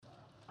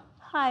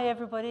Hi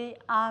everybody,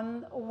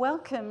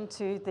 welcome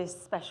to this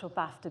special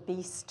BAFTA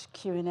Beast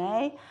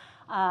Q&A.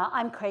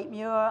 I'm Kate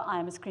Muir,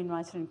 I'm a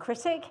screenwriter and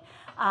critic.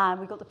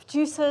 We've got the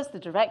producers, the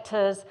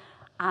directors,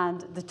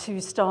 and the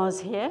two stars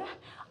here.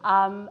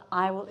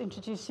 I will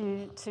introduce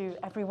you to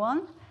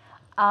everyone.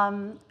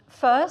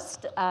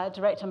 First,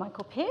 director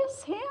Michael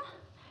Pearce here.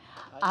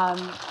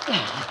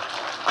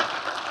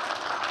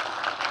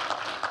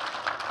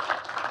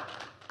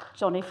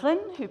 Johnny Flynn,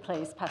 who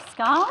plays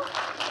Pascal.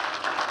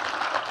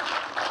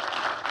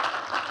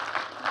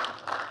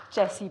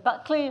 Jessie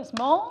Buckley as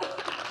Mole.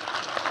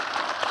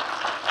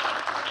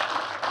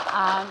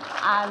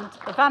 And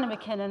Ivana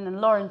McKinnon and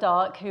Lauren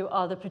Dark, who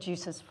are the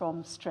producers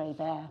from Stray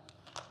Bear.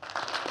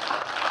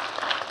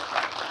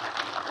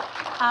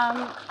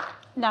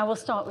 Now we'll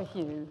start with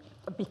you,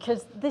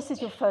 because this is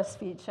your first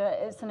feature.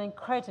 It's an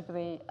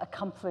incredibly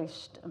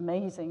accomplished,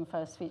 amazing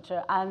first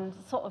feature, and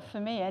sort of, for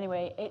me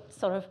anyway, it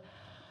sort of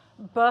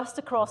burst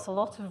across a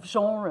lot of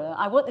genre.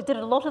 It did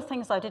a lot of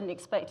things I didn't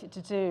expect it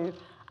to do,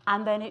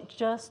 and then it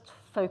just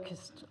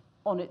focused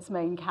on its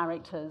main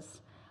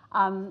characters.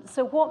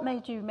 So what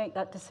made you make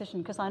that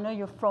decision? Because I know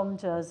you're from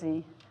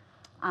Jersey,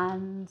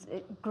 and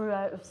it grew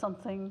out of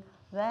something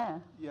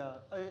there. Yeah,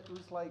 it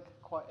was like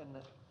quite an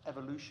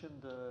evolution,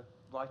 the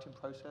writing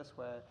process,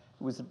 where it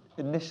was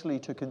initially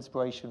took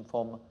inspiration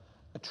from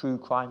a true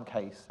crime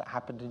case that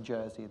happened in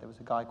Jersey. There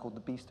was a guy called the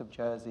Beast of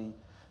Jersey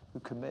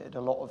who committed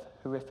a lot of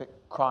horrific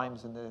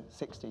crimes in the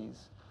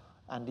 60s,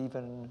 and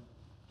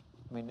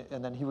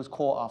and then he was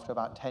caught after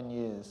about 10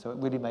 years, so it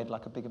really made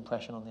like a big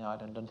impression on the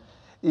island. And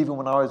even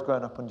when I was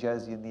growing up on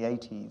Jersey in the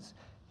 80s,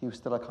 he was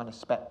still a kind of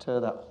spectre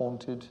that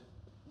haunted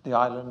the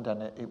island,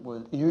 and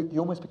he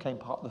almost became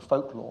part of the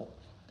folklore.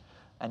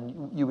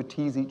 And you would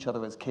tease each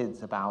other as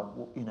kids about,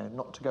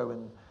 not to go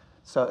in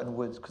certain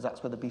woods because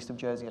that's where the Beast of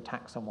Jersey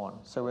attacked someone.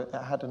 So it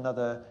had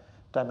another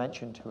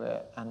dimension to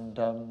it, and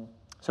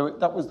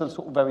that was the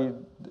sort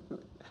of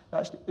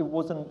actually it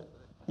wasn't.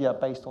 Yeah,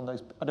 based on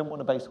those. I didn't want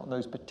to base it on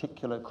those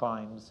particular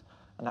crimes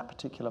and that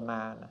particular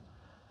man,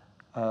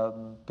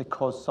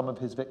 because some of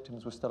his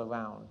victims were still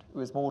around. It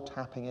was more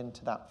tapping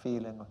into that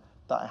feeling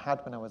that I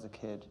had when I was a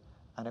kid,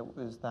 and it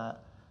was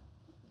that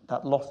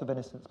loss of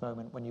innocence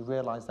moment when you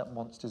realise that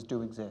monsters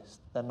do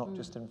exist. They're not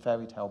just in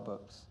fairy tale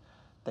books.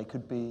 They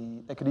could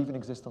even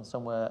exist on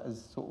somewhere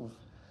as sort of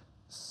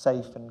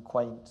safe and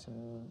quaint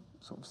and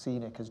sort of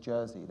scenic as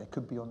Jersey. They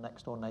could be your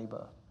next door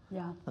neighbour.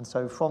 Yeah. And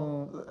so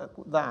from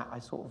that, I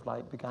sort of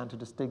like began to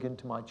just dig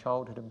into my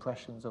childhood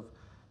impressions of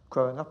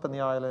growing up in the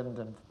island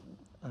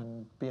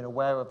and being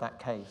aware of that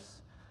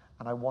case.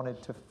 And I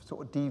wanted to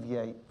sort of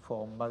deviate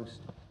from most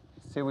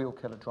serial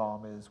killer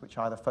dramas, which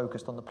either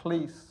focused on the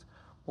police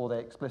or they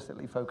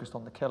explicitly focused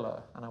on the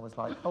killer. And I was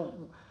like, oh,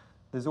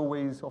 there's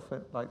always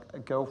often like a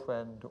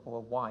girlfriend or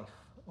a wife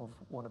of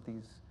one of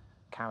these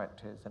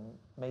characters. And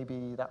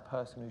maybe that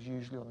person who's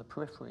usually on the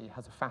periphery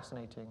has a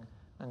fascinating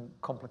and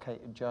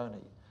complicated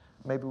journey.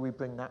 Maybe we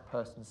bring that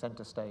person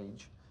center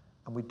stage,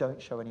 and we don't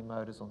show any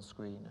murders on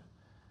screen,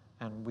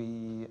 and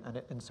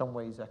in some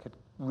ways I could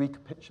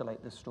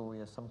recapitulate this story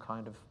as some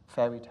kind of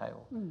fairy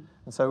tale. And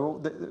so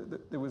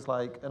there was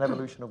like an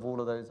evolution of all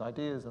of those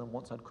ideas, and then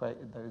once I'd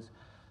created those,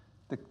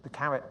 the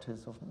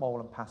characters of Mole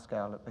and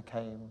Pascal, it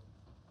became,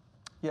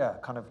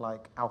 kind of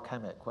like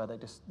alchemic, where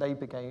they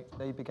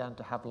began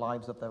to have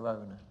lives of their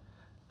own.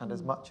 And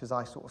as much as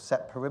I sort of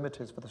set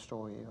perimeters for the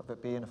story of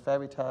it being a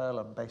fairy tale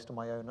and based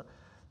on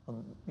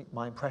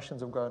my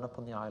impressions of growing up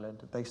on the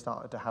island, they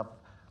started to have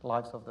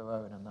lives of their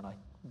own, and then I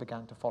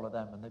began to follow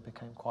them, and they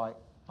became quite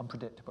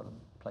unpredictable in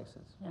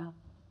places. Yeah.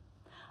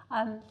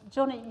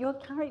 Johnny, your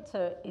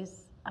character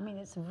is,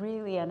 it's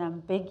really an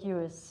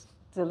ambiguous,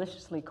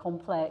 deliciously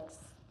complex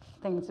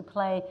thing to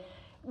play.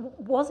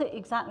 Was it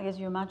exactly as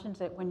you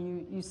imagined it when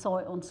you saw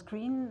it on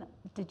screen?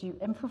 Did you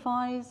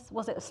improvise?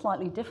 Was it a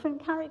slightly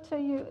different character?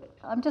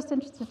 I'm just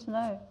interested to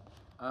know.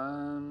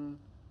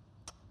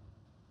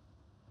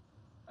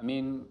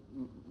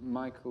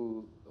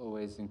 Michael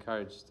always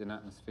encouraged an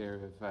atmosphere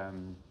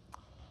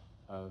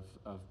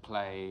of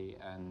play,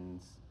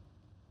 and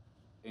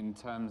in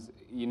terms,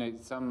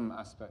 some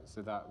aspects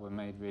of that were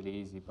made really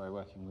easy by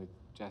working with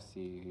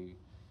Jessie,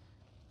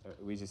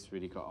 who we just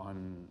really got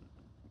on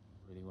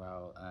really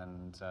well,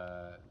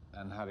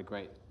 and had a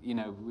great, it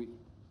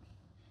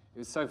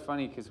was so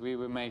funny because we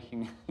were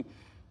making,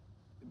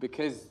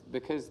 because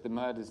the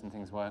murders and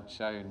things weren't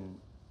shown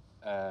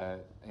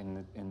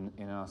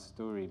in our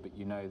story, but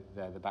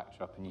they're the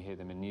backdrop and you hear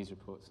them in news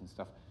reports and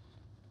stuff.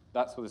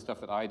 That's all the stuff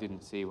that I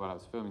didn't see while I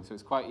was filming, so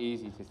it's quite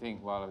easy to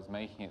think while I was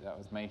making it that I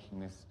was making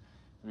this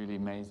really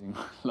amazing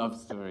love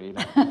story.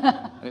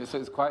 So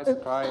it's quite a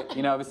surprise.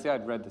 Obviously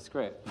I'd read the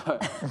script, but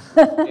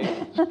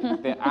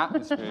the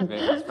atmosphere of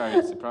it was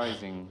very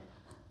surprising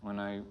when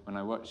I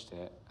watched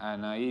it,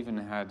 and I even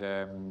had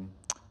a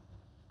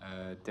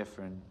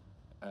different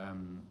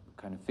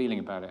kind of feeling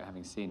about it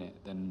having seen it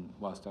than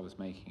whilst I was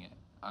making it.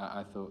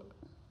 I thought,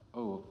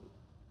 oh,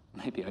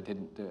 maybe I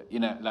didn't do it.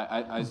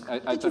 I thought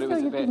it was a bit. Did you feel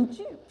you've been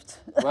duped?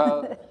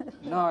 Well,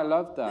 no, I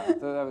loved that. I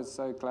thought that was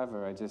so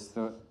clever. I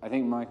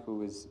think Michael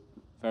was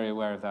very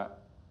aware of that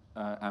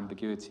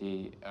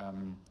ambiguity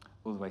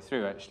all the way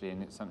through, actually,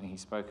 and it's something he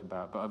spoke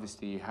about. But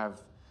obviously, you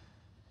have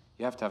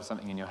to have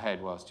something in your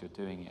head whilst you're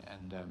doing it,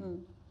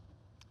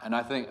 and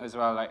I think as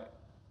well, like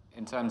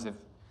in terms of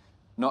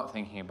not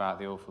thinking about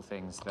the awful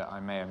things that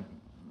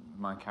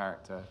my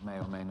character may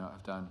or may not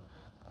have done,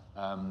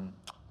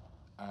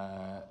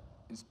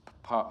 is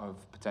part of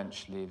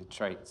potentially the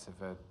traits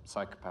of a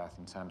psychopath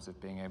in terms of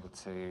being able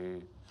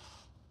to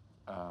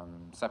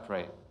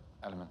separate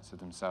elements of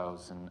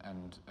themselves,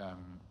 and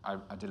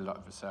I did a lot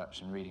of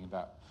research and reading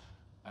about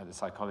the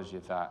psychology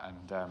of that,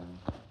 and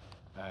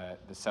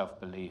the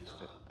self-belief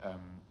that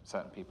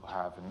certain people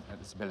have, and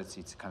this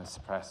ability to kind of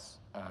suppress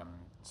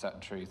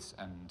certain truths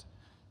and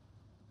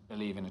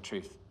believe in a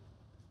truth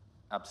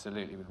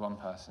absolutely with one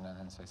person and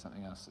then say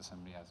something else to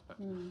somebody else.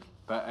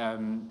 But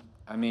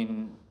I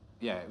mean,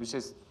 yeah, it was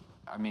just,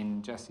 I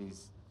mean,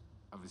 Jesse's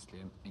obviously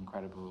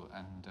incredible,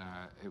 and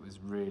it was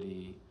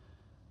really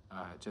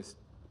just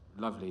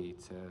lovely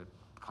to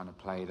kind of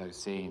play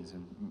those scenes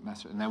and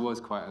mess with, and there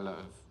was quite a lot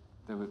of,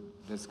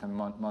 there's kind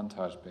of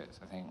montage bits,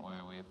 I think,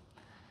 where we're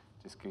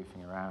just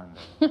goofing around.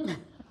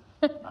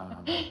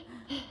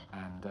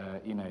 And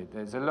you know,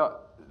 there's a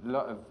lot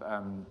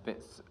of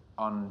bits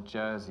on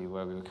Jersey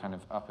where we were kind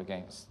of up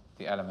against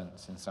the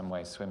elements in some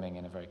way, swimming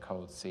in a very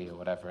cold sea or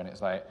whatever, and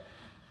it's like,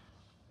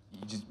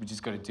 we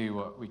just got to do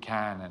what we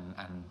can,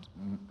 and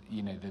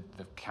you know,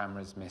 the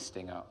camera's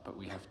misting up, but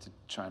we have to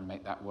try and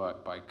make that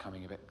work by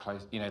coming a bit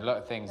close. You know, a lot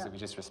of things that we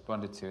just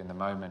responded to in the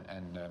moment,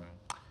 and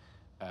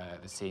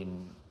the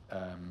scene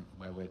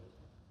where we're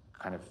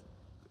kind of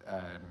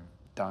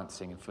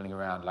dancing and fooling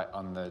around, like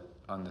on the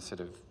sort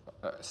of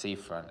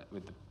seafront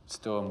with the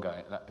storm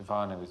going. Like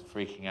Ivana was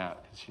freaking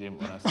out because she didn't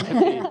want us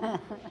to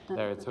be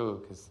there at all,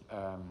 because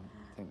I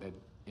think they'd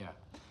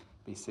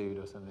be sued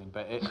or something.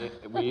 But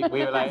we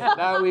were like,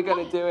 no, we got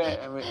to do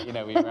it, and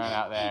we ran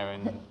out there,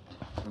 and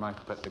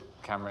Michael put the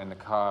camera in the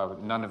car,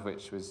 none of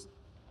which was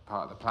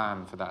part of the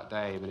plan for that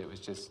day, but it was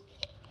just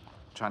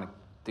trying to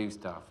do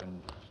stuff and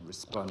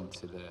respond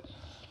to the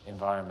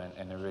environment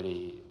in a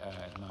really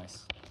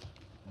nice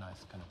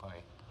kind of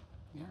way.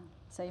 Yeah,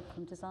 safe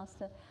from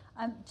disaster.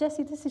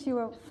 Jesse, this is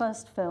your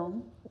first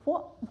film.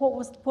 What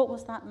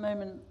was that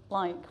moment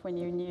like when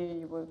you knew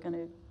you were going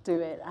to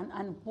do it,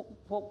 and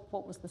what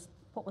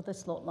would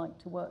this lot like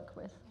to work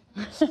with?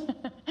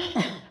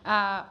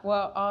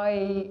 Well,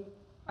 I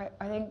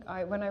think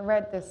when I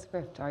read this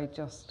script, I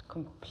just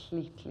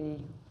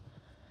completely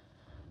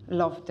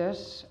loved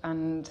it,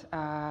 and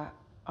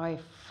I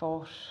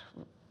thought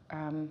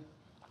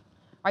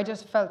I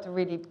just felt a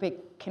really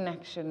big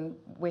connection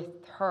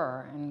with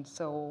her, and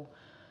so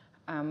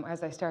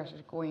as I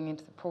started going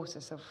into the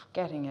process of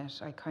getting it,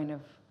 I kind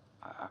of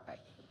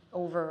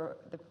over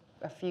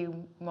a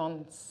few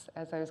months,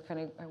 as I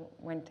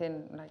went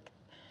in like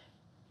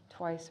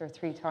twice or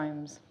three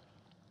times,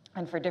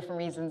 and for different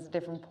reasons,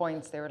 different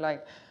points, they were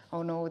like,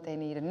 oh no, they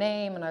need a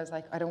name, and I was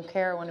like, I don't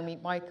care, I want to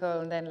meet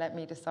Michael, and then let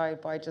me decide.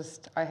 But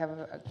I have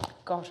a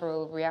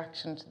guttural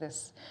reaction to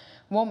this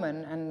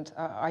woman, and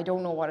I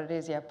don't know what it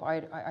is yet, but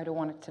I don't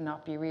want it to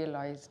not be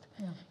realized.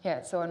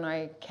 So, and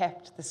I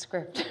kept the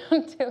script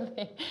until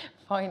they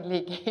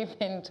finally gave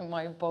in to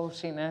my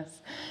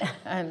bolshiness,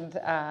 and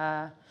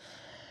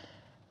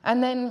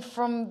then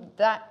from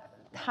that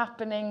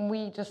happening,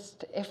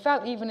 it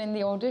felt, even in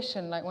the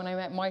audition, like when I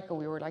met Michael,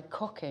 we were like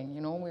cooking,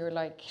 we were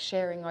like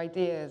sharing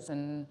ideas,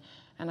 and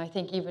I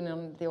think even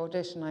in the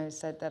audition I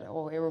said that, it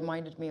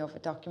reminded me of a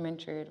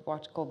documentary I'd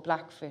watched called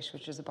Blackfish,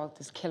 which is about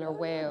this killer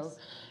whale,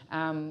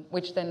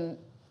 which then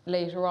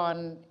later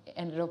on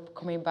ended up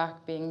coming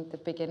back being the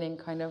beginning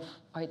kind of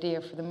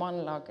idea for the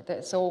monologue.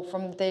 So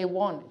from day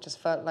one, it just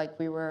felt like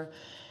we were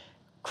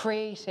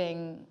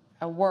creating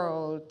a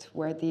world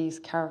where these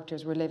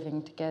characters were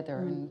living together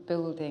and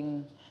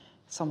building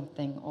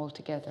something all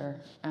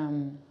together.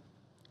 And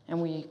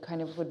we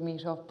kind of would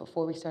meet up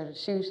before we started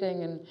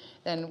shooting, and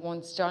then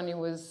once Johnny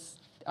was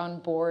on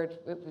board,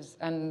 it was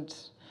an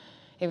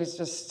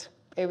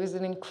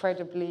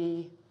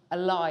incredibly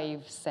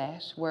alive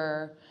set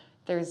where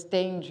there's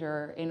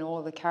danger in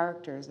all the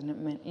characters, and it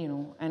meant,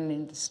 and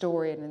in the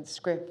story and in the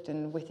script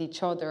and with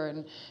each other,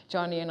 and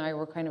Johnny and I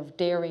were kind of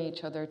daring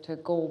each other to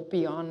go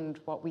beyond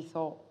what we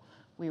thought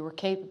we were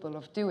capable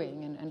of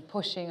doing, and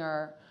pushing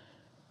our,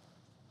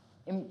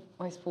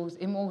 I suppose,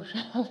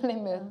 emotional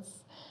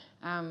limits.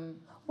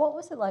 What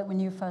was it like when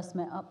you first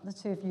met up, the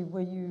two of you?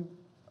 Were you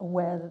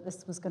aware that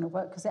this was going to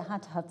work? Because it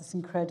had to have this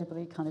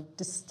incredibly kind of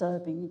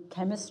disturbing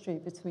chemistry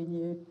between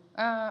you.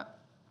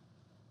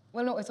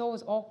 Well, no, it's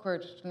always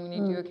awkward when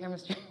you do a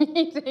chemistry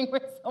meeting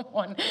with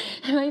someone.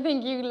 And I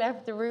think you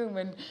left the room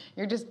and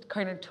you're just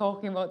kind of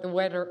talking about the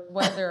weather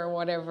or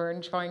whatever,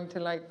 and trying to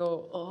like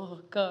go, oh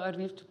God,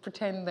 we have to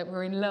pretend that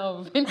we're in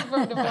love in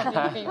front of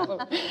other people.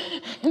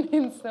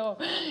 And so,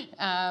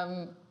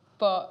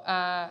 but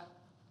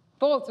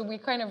also we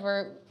kind of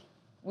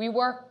we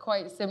work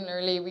quite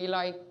similarly. We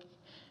like,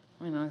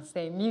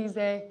 same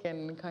music,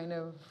 and kind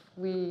of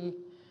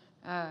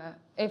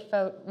it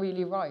felt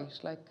really right.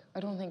 Like, I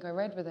don't think I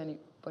read with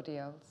anybody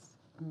else.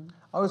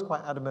 I was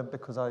quite adamant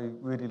because I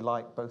really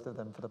liked both of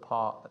them for the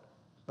part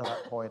at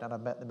that point, and I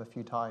met them a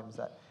few times,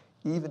 that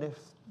even if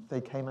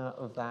they came out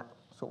of that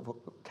sort of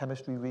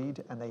chemistry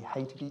read and they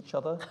hated each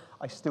other,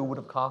 I still would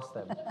have cast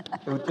them.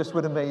 Just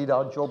would have made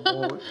our job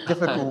more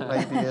difficult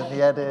maybe in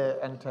the edit,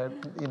 and to,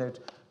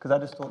 because I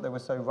just thought they were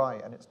so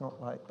right, and it's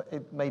not like, but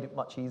it made it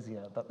much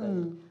easier that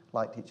they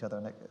liked each other,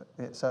 and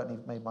it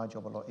certainly made my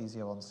job a lot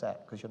easier on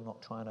set, because you're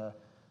not trying to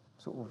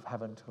sort of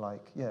having to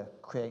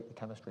create the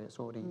chemistry. It's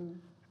already,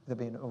 they're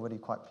being already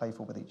quite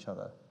playful with each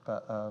other.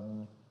 But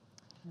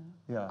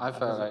yeah. I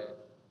felt like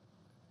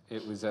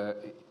it was a...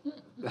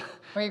 What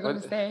are you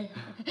going to say?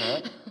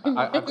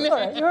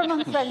 Sorry, you're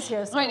among friends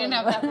here. So I didn't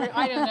have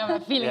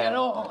that feeling at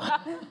all.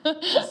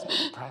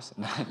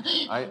 Depressing.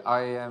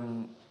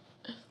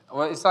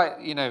 Well, it's like,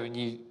 when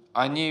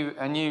I knew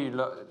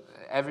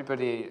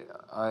everybody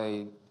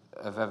I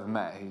have ever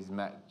met who's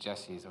met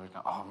Jessie is always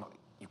going, oh,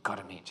 you've got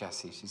to meet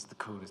Jessie. She's the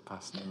coolest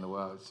person in the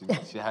world.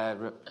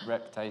 Her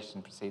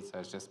reputation precedes her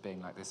as just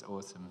being like this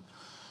awesome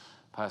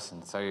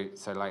person. So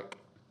like,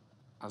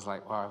 I was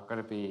like, wow, I've got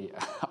to be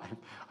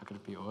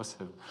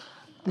awesome.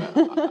 But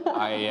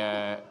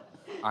I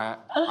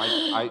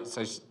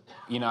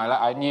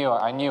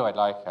knew I'd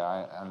like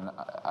her,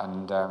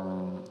 and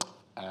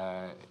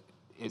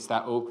it's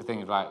that awkward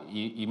thing of like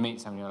you meet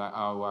someone, you're like,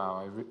 oh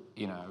wow,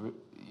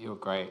 you're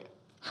great.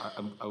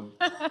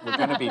 We're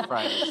going to be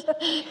friends,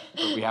 but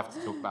we have to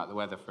talk about the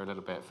weather for a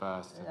little bit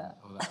first, and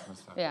all that kind of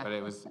stuff. Yeah. But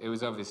it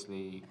was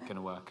obviously going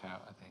to work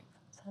out, I think.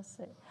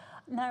 Fantastic.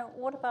 Now,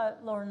 what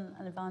about Lauren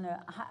and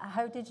Ivana?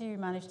 How did you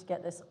manage to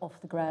get this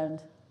off the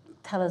ground?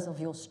 Tell us of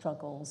your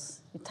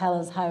struggles. Tell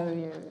us how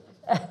you...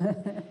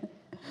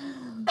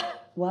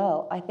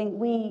 Well, I think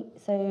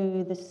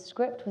so the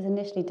script was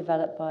initially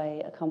developed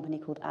by a company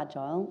called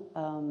Agile,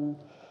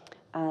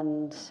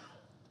 and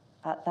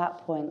at that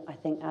point, I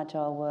think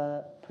Agile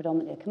were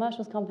predominantly a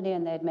commercials company,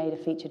 and they had made a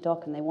feature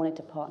doc, and they wanted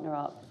to partner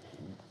up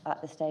at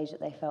the stage that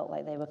they felt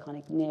like they were kind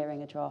of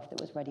nearing a draft that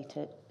was ready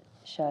to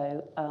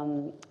show,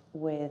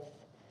 with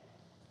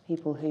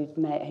people who'd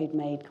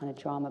made kind of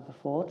drama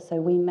before. So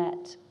we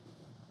met,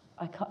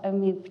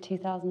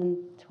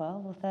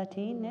 2012 or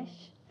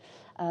 13-ish,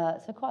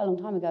 so quite a long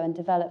time ago, and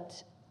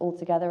developed all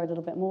together a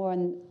little bit more,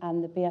 and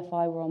the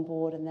BFI were on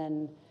board, and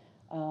then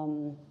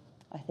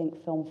I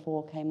think Film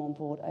 4 came on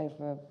board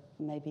over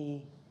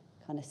maybe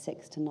kind of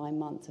 6 to 9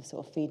 months of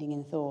sort of feeding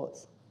in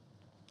thoughts.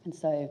 And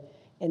so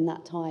in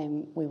that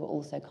time, we were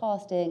also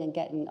casting and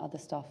getting other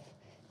stuff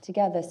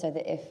together, so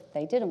that if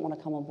they didn't want to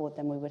come on board,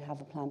 then we would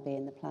have a plan B,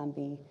 and the plan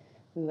B,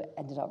 we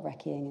ended up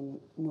recceing in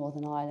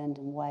Northern Ireland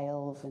and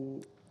Wales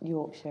and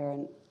Yorkshire,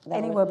 and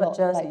anywhere but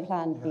Jersey. Like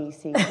plan B,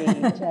 C, D,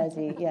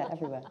 Jersey,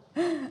 everywhere.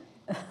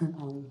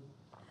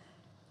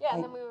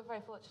 And then we were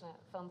very fortunate.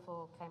 Film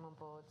 4 came on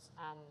board,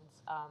 and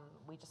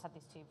we just had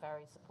these two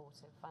very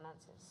supportive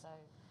financiers. So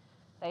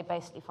they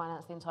basically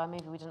financed the entire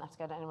movie. We didn't have to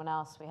go to anyone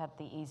else. We had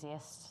the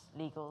easiest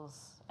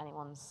legals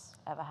anyone's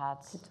ever had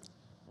in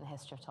the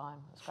history of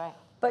time. It was great.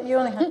 But you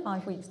only had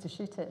 5 weeks to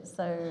shoot it,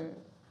 so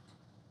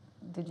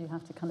did you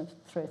have to kind of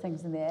throw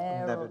things in the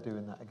air? I'm never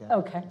doing that again.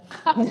 Okay.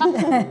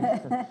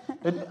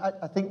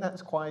 I think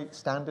that's quite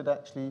standard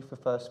actually for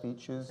first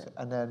features.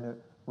 And then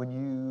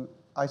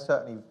I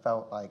certainly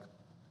felt like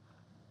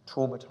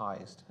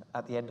traumatized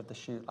at the end of the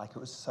shoot, like it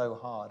was so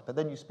hard. But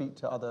then you speak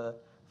to other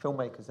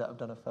filmmakers that have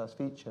done a first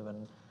feature,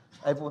 and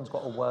everyone's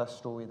got a worse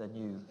story than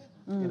you.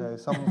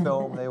 Some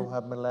film they all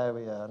have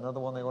malaria, another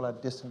one they all had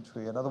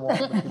dysentery, another one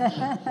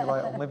you're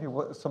like, oh, maybe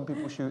some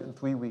people shoot in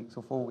 3 weeks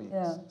or 4 weeks.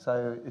 Yeah.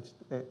 So it's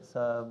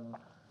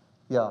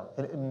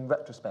in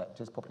retrospect,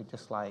 it's probably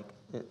just like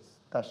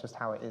that's just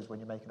how it is when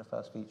you're making a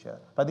first feature.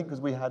 But I think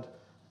because it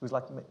was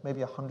like maybe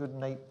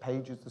 108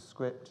 pages of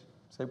script,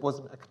 so it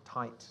wasn't a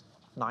tight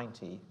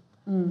 90,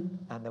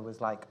 and there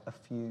was like a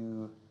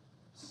few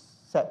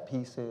set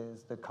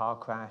pieces, the car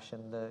crash,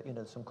 and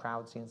some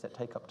crowd scenes that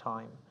take up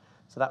time.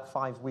 So that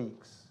 5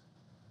 weeks,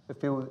 it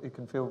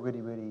can feel really,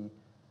 really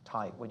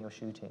tight when you're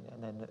shooting.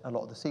 And then a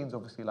lot of the scenes,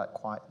 obviously,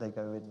 they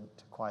go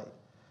into quite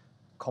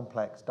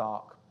complex,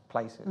 dark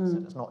places,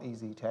 and it's not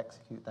easy to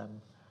execute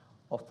them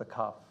off the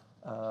cuff.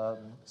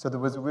 So there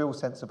was a real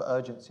sense of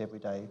urgency every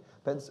day.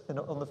 But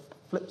on the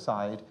flip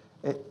side,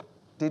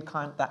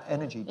 that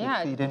energy did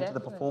feed into the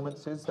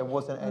performances. There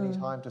wasn't any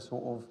time to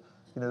sort of,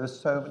 there's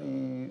so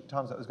many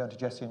times that I was going to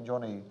Jessie and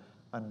Johnny,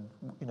 and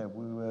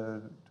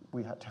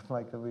we had to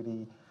make a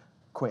really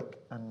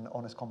quick and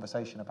honest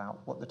conversation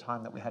about what the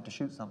time that we had to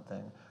shoot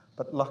something.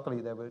 But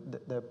luckily,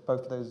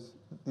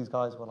 these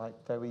guys were like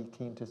very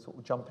keen to sort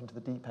of jump into the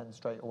deep end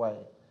straight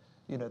away.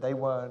 They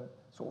weren't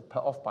sort of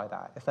put off by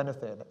that. If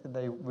anything,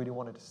 they really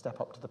wanted to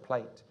step up to the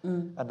plate,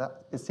 and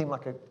that it seemed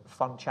like a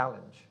fun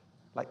challenge.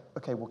 Like,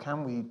 okay, well,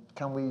 can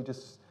we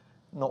just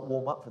not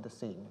warm up for the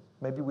scene?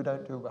 Maybe we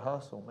don't do a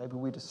rehearsal. Maybe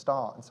we just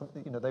start. And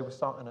something, they were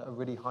starting at a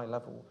really high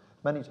level.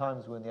 Many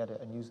times we were in the edit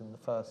and using the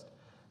first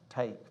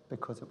take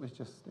because it was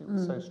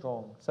so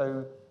strong.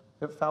 So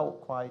it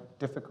felt quite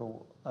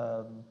difficult.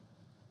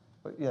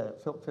 But yeah,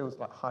 it feels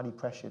like highly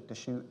pressured to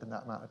shoot in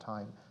that amount of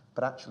time.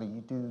 But actually,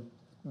 you do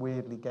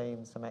weirdly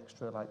gain some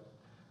extra like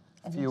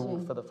fuel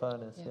Energy. for the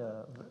furnace. Yeah.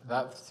 Yeah.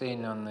 That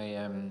scene on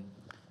the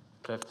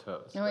cliff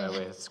tops Oh, where yeah.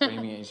 we're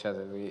screaming at each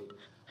other,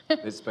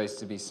 it's supposed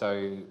to be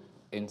so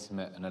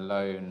intimate and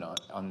alone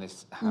on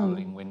this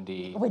howling,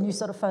 windy... When you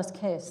sort of first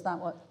kiss, that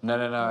what? No,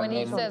 When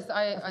he I mean, says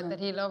that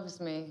he loves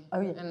me. Oh,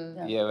 yeah.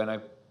 And Yeah. yeah,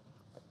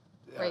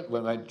 Right.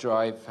 when I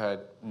drive her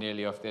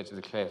nearly off the edge of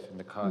the cliff and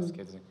the car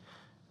skids,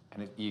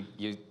 and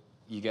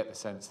you get the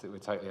sense that we're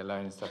totally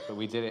alone and stuff. But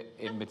we did it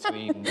in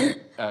between,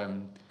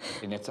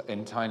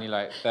 in tiny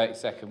like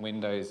 30-second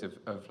windows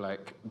of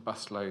like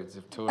busloads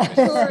of tourists.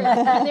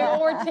 and they all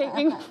were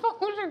taking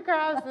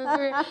photographs.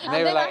 And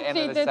they were, like, in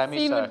actually a the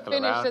scene would semicircle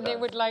finish around and they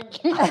us. would like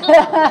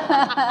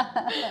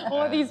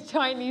all these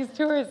Chinese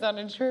tourists on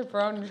a trip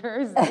around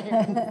Jersey.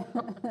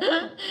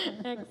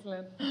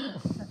 Excellent.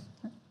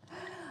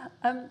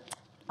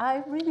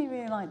 I really,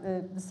 really like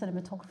the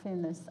cinematography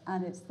in this,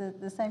 and it's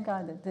the same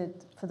guy that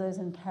did For Those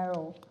in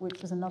Peril,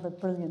 which was another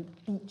brilliant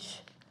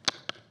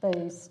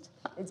beach-based.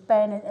 It's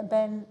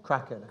Ben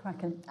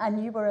Kraken.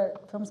 And you were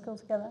at film school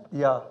together?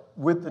 Yeah,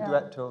 with the Yeah.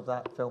 director of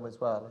that film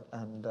as well.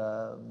 And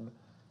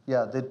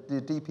yeah, the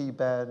DP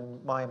Ben,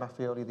 Maya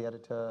Maffioli, the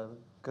editor,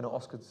 Gunnar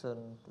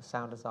Oscarsson, the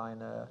sound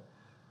designer,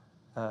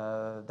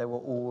 they were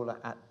all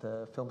at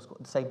the film school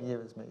the same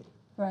year as me.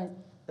 Right.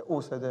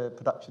 Also the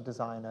production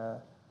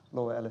designer,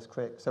 Laura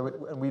Ellis-Crick. So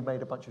and we'd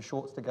made a bunch of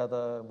shorts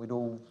together, and we'd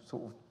all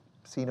sort of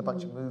seen a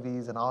bunch of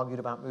movies and argued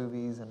about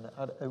movies, and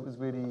it was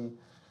really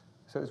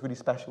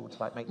special to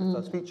like make the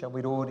first feature. And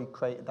we'd already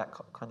created that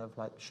kind of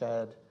like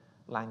shared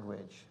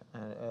language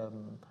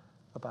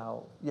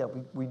about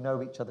we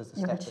know each other's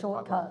You aesthetic. had quite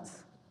well.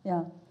 shortcuts.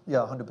 Yeah.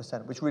 Yeah,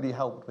 100%, which really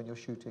helped when you're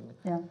shooting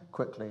Yeah.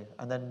 quickly.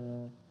 And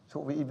then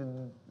sort of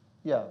even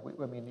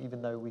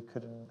though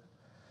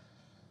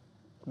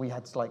we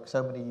had like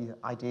so many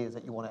ideas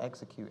that you want to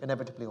execute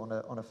inevitably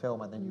on a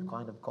film, and then you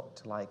kind of got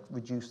to like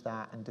reduce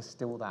that and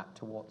distill that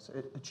to what's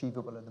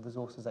achievable and the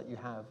resources that you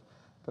have.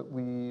 But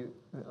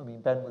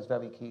Ben was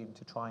very keen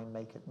to try and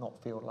make it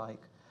not feel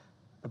like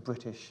a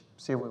British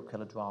serial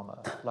killer drama.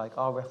 Like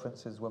our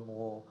references were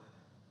more,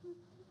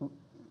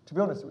 to be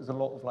honest, it was a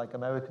lot of like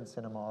American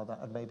cinema that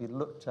had maybe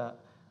looked at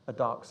a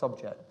dark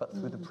subject, but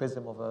through the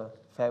prism of a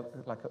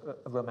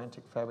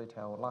romantic fairy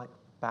tale like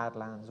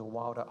Badlands or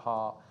Wild at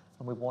Heart.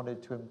 And we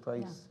wanted to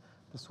embrace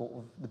the sort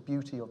of the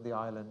beauty of the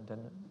island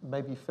and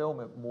maybe film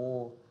it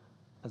more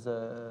as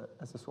a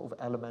sort of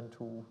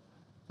elemental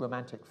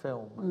romantic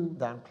film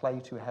than play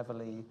too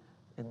heavily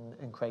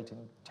in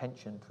creating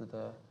tension through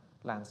the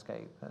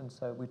landscape. And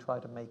so we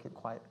tried to make it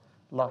quite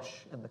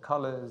lush in the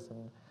colours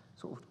and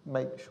sort of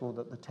make sure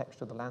that the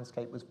texture of the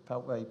landscape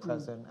felt very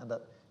present, and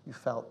that you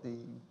felt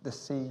the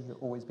sea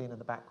always being in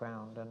the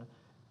background. And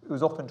it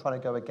was often trying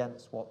to go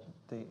against what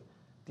the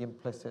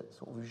implicit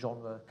sort of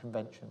genre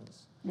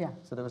conventions. Yeah.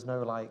 So there was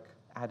no like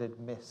added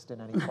mist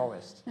in any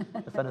forest.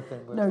 If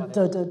anything, we were No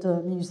trying to- duh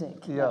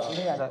music. Yeah,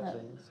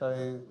 exactly.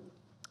 So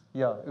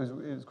yeah, it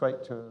was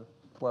great to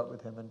work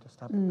with him and just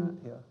having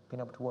that, being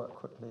able to work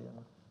quickly.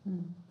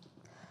 And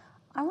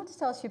I wanted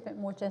to ask you a bit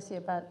more, Jesse,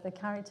 about the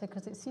character,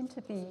 because it seemed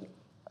to be,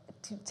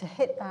 to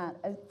hit that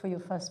for your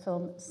first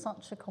film,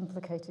 such a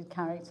complicated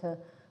character,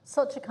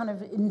 such a kind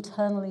of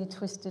internally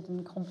twisted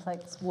and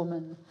complex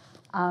woman.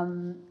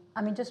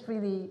 I mean, just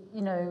really,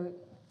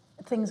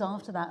 things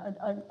after that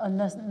are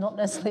not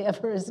necessarily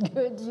ever as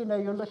good.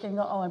 You're looking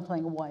at, I'm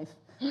playing a wife.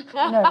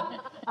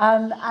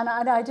 And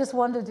I just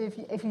wondered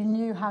if you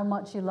knew how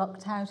much you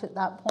lucked out at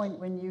that point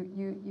when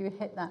you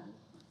hit that,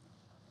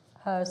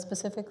 her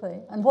specifically.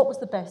 And what was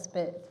the best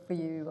bit for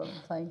you of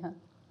playing her?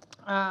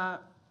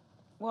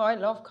 Well, I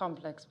love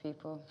complex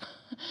people.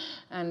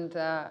 And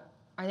I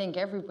think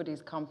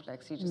everybody's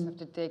complex. You just have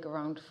to dig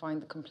around to find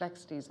the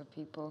complexities of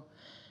people.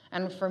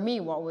 And for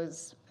me, what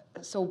was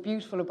so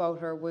beautiful about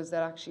her was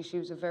that actually she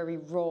was a very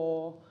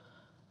raw,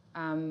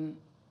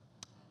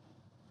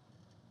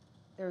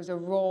 there was a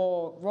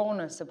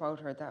rawness about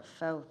her that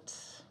felt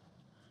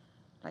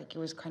like it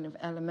was kind of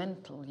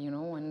elemental,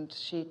 and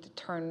she had to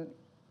turn,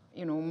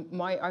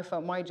 I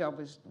felt my job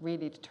was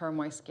really to turn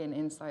my skin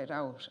inside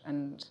out.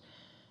 And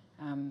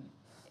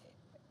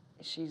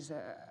she's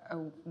a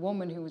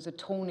woman who was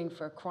atoning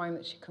for a crime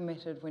that she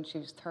committed when she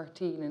was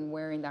 13 and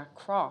wearing that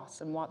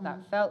cross, and what that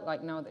felt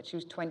like now that she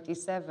was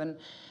 27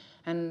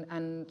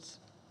 and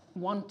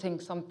wanting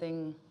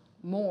something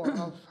more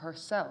of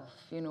herself,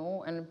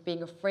 and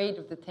being afraid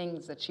of the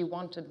things that she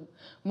wanted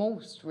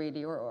most,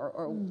 really,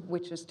 or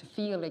which is to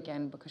feel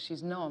again because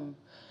she's numb.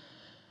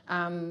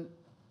 And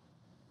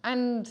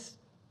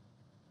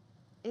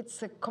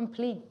it's a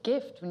complete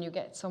gift when you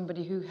get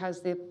somebody who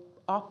has the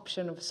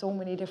option of so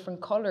many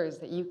different colors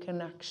that you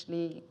can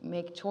actually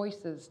make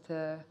choices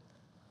to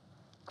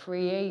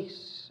create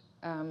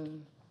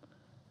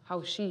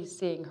how she's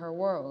seeing her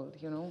world,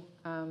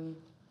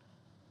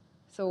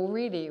 So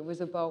really it was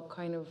about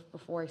kind of,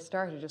 before I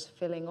started, just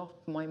filling up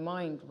my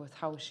mind with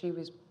how she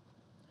was,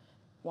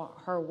 what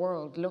her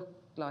world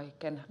looked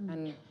like.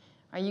 And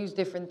I used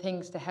different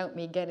things to help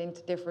me get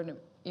into different,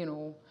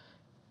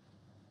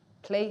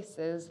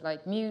 places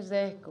like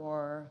music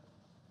or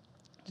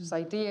just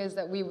ideas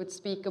that we would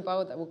speak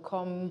about that would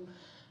come.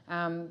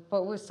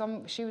 But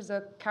she was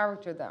a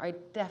character that I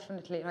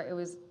definitely, like,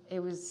 it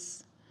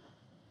was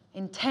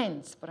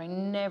intense, but I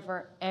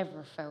never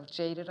ever felt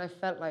jaded. I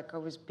felt like I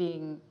was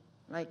being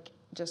like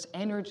just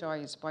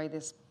energized by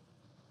this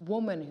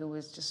woman who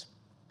was just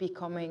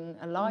becoming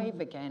alive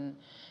again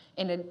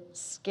in a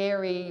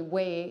scary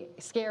way,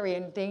 scary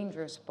and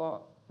dangerous,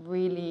 but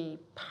really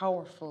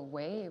powerful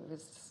way. It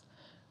was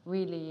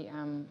really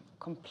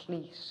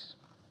complete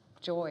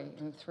joy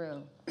and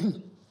thrill.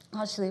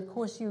 Actually, of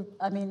course,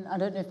 I mean, I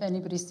don't know if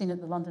anybody's seen it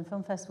at the London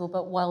Film Festival,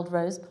 but Wild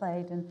Rose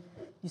played, and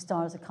you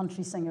star as a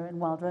country singer in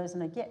Wild Rose,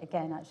 and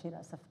again, actually,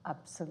 that's an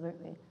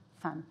absolutely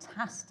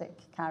fantastic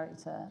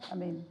character. I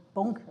mean,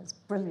 bonkers,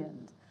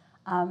 brilliant.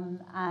 You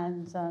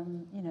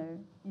know,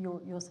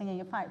 you're singing.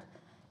 In fact,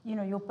 you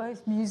know, you're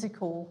both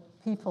musical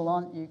people,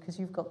 aren't you? Because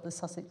you've got the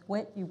Sussex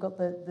wit, you've got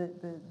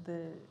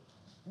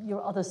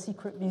your other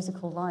secret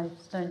musical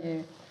lives, don't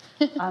you?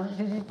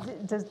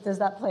 Does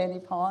that play any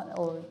part,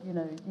 or you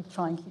know, you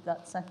try and keep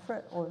that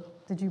separate, or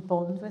did you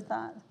bond with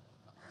that?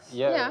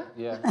 Yeah.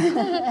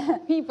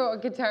 He brought a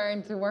guitar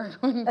into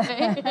work one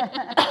day.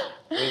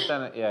 We've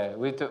done it. Yeah,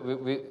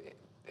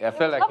 I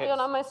feel like on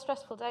our most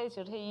stressful days,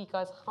 you'd hear you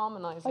guys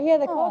harmonising. Oh yeah,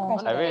 the car on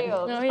crash. a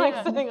field, Oh, like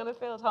yeah. sitting on a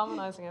field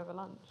harmonising over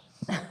lunch.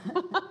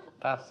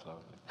 that's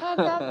lovely. Oh,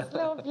 that's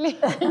lovely.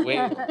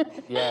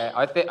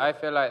 I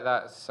feel like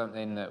that's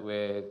something that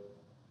we're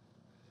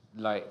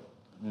like,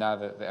 now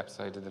that the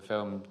episode of the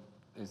film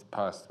is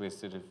past, we're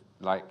sort of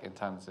like, in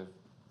terms of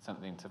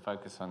something to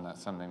focus on,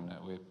 that's something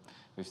that we've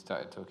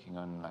started talking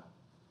on, like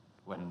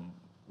when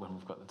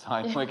we've got the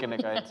time, we're going to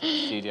go into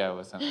the studio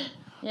or something.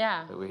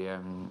 Yeah. But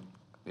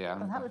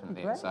I'm that would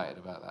be definitely great. excited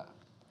about that.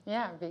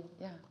 Yeah,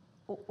 yeah.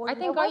 I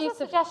There was a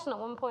suggestion at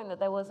one point that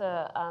there was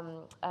a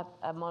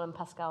Mollin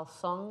Pascal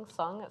song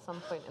sung at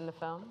some point in the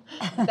film.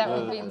 That would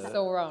have been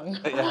so wrong.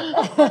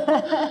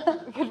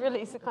 We could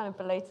release a kind of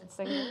belated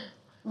single.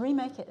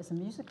 remake it as a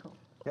musical.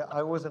 Yeah,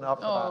 I wasn't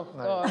up for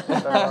Oh, that.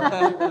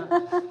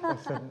 No. I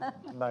said,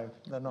 no,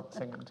 they're not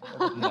singing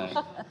together.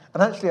 No.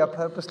 And actually, I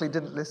purposely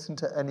didn't listen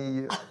to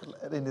any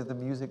of the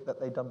music that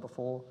they'd done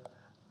before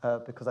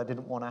because I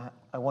didn't want to.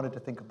 I wanted to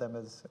think of them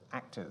as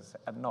actors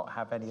and not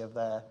have any of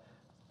their.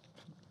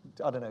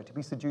 I don't know, to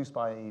be seduced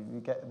by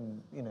you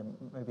getting, you know,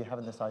 maybe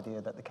having this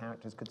idea that the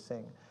characters could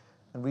sing.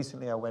 And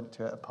recently, I went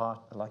to at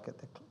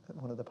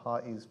one of the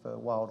parties for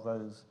Wild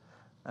Rose.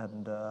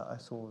 And I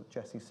saw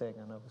Jessie sing,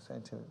 and I was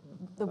saying to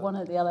The one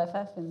at the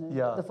LFF in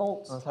the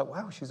vaults. I was like,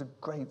 wow, she's a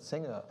great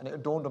singer. And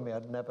it dawned on me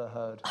I'd never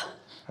heard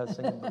her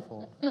singing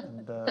before.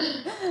 And,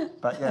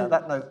 but yeah,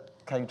 that note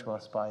came to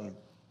us by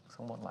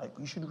someone like,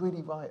 you should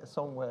really write a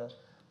song where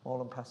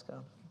Mollin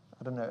Pascal.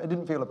 I don't know, it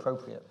didn't feel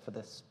appropriate for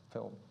this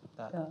film.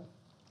 Yeah.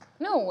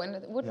 No, and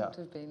it wouldn't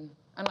have been.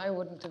 And I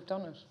wouldn't have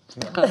done it.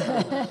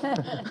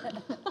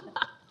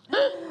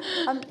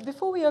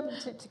 Before we open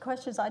to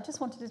questions, I just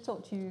wanted to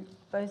talk to you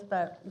both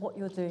about what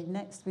you're doing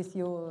next with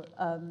your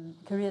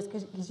careers,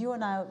 because you are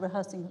now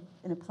rehearsing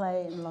in a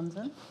play in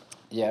London.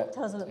 Yeah.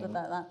 Tell us a little bit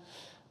about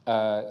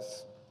that.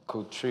 It's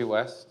called True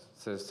West.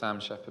 It's a Sam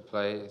Shepard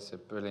play. It's a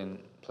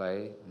brilliant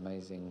play,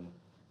 amazing,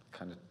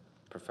 kind of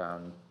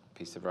profound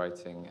piece of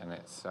writing, and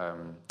it's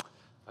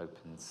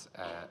opens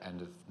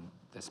end of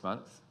this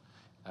month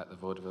at the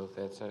Vaudeville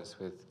Theatre. It's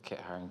with Kit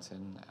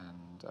Harington,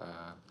 and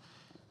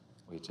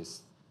we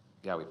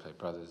play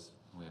brothers.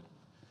 We're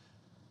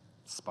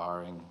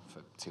sparring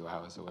for 2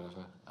 hours or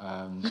whatever,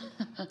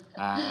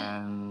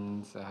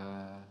 and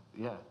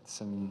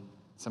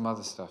some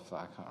other stuff that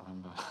I can't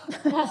remember.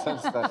 Some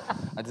stuff.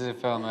 I did a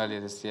film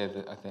earlier this year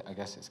that I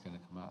guess it's going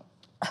to come out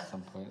at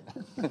some point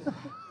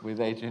with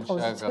Adrian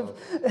Shergold.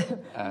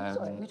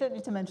 Sorry, we don't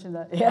need to mention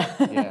that. Yeah.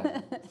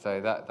 Yeah.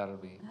 So that'll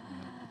be.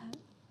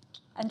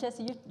 And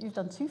Jessie, you've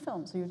done 2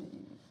 films.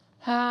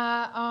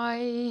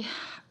 I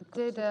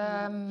did.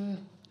 I'm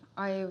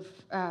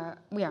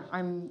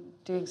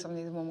doing something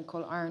at the moment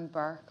called Iron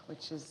Bark,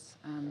 which is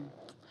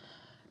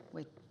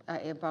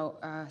about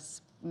a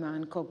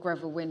man called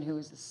Greville Wynne, who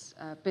was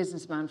a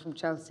businessman from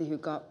Chelsea who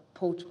got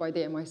poached by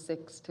the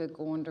MI6 to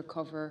go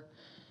undercover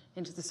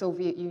into the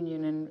Soviet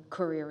Union and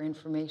courier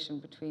information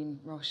between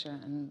Russia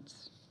and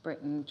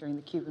Britain during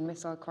the Cuban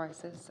Missile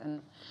Crisis.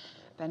 And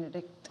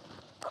Benedict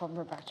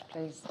Cumberbatch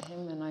plays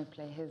him, and I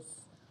play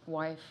his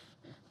wife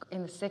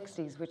in the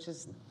 60s, which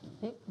is...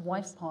 The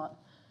wife's part.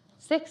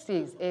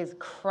 60s is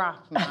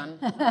crap, man.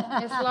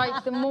 It's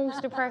like the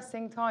most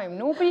depressing time.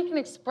 Nobody can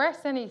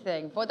express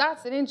anything, but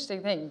that's an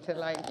interesting thing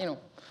to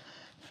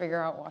figure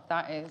out what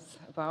that is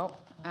about.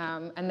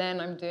 And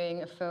then I'm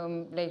doing a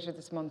film later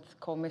this month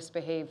called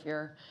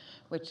Misbehavior,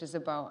 which is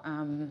about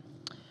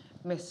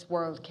Miss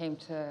World came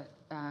to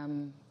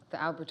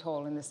the Albert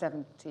Hall in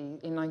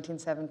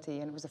 1970,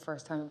 and it was the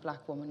first time a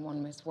black woman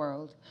won Miss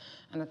World.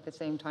 And at the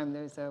same time,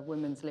 there's a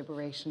women's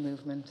liberation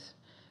movement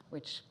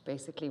which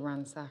basically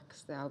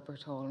ransacks the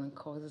Albert Hall and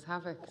causes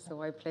havoc.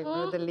 So I played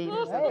one of the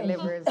leaders of the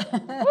Livers.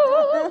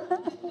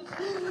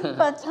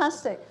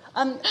 Fantastic.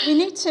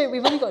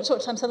 We've only got a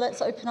short time, so let's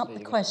open up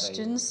the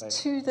questions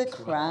to the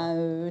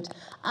crowd.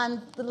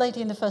 And the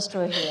lady in the first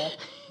row here.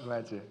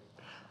 Imagine.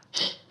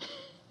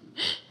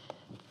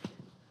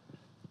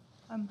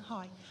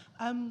 Hi.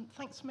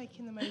 Thanks for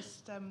making the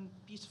most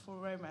beautiful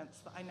romance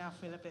that I now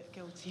feel a bit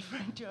guilty for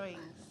enjoying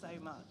so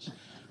much.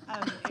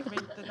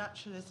 The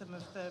naturalism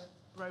of the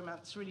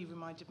romance really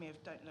reminded me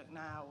of Don't Look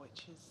Now,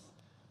 which is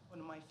one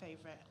of my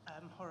favourite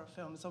horror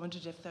films. I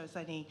wondered if there was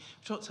any,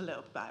 talked a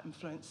little bit about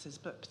influences,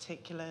 but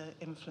particular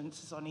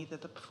influences on either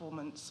the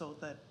performance or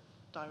the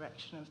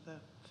direction of the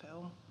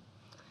film.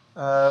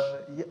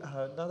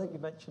 Now that you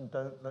mentioned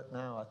Don't Look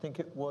Now, I think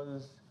it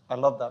was, I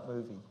love that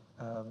movie.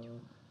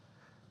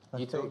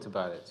 You talked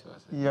about it to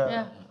us.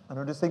 Yeah. And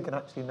I'm just thinking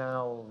actually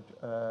now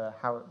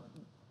how,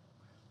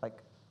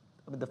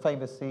 the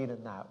famous scene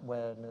in that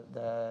when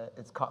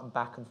it's cutting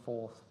back and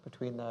forth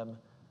between them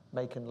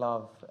making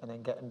love and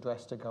then getting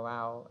dressed to go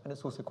out. And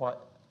it's also quite,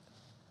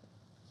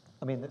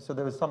 so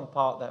there was some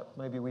part that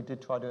maybe we did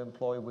try to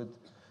employ with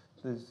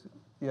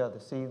the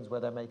scenes where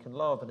they're making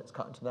love and it's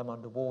cutting to them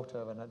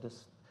underwater. And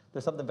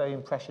there's something very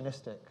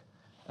impressionistic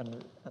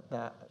and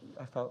that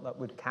I felt that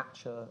would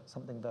capture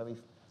something that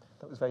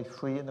was very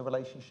free in the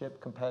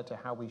relationship compared to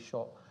how we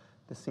shot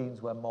the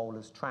scenes where Mole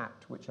is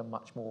trapped, which are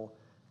much more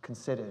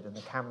considered, and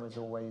the camera's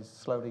always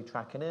slowly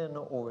tracking in,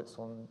 or it's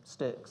on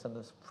sticks, and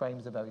the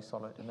frames are very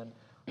solid. And then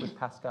with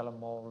Pascal and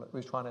Mole, it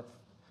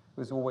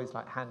was always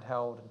like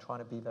handheld and trying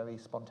to be very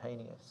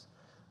spontaneous.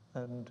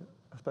 And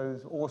I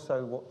suppose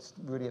also what's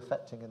really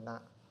affecting in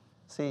that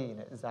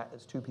scene is that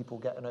it's two people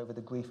getting over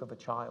the grief of a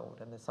child,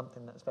 and there's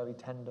something that's very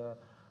tender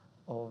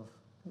of,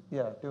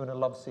 doing a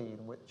love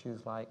scene, which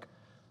is like,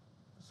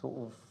 sort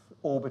of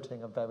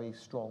orbiting a very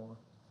strong,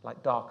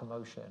 like dark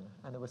emotion.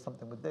 And there was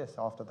something with this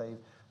after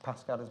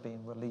Pascal is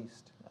being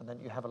released, and then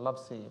you have a love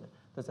scene.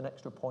 There's an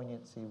extra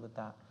poignancy with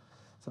that.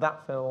 So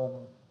that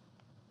film,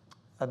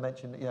 I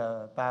mentioned,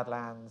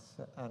 Badlands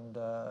and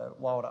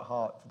Wild at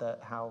Heart,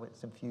 how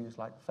it's infused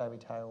like fairy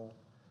tale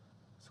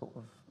sort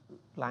of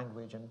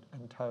language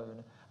and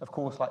tone. Of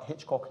course, like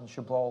Hitchcock and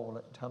Chabrol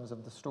in terms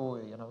of the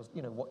story. And I was,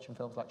 watching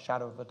films like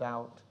Shadow of a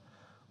Doubt,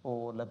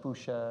 or La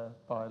Bouche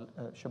by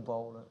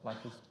Chabrol, like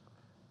is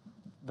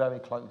very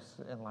close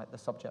in like the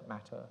subject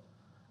matter.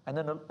 And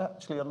then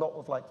actually a lot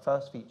of like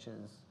first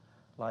features,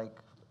 like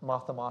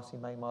Martha Marcy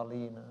May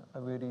Marlene, I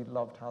really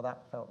loved how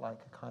that felt like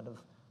a kind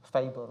of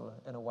fable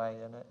in a way,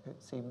 and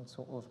it seemed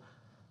sort of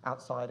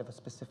outside of a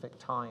specific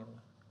time,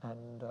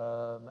 and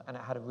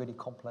it had a really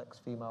complex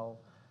female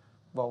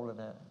role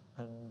in it.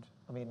 And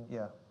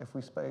if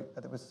we spoke,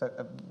 it was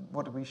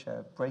what did we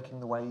share? Breaking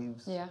the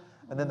Waves. Yeah.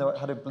 And then there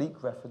had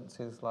oblique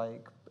references,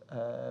 like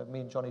me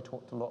and Johnny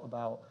talked a lot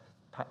about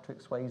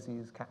Patrick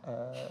Swayze's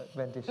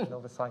rendition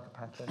of a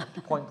psychopath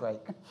in Point Break.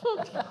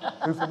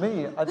 Who, for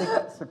me, I think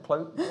that's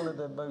one of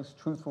the most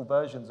truthful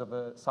versions of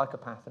a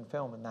psychopath in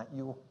film, in that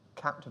you're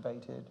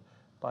captivated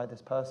by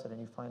this person and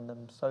you find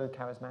them so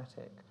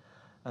charismatic.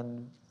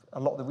 And a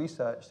lot of the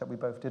research that we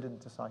both did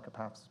into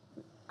psychopaths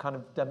kind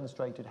of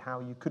demonstrated how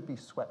you could be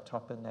swept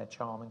up in their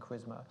charm and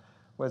charisma,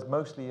 whereas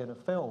mostly in a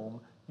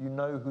film, you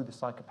know who the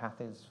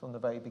psychopath is from the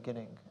very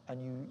beginning,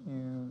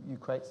 and you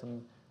create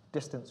some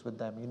distance with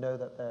them. You know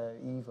that they're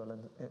evil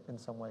in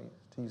some way,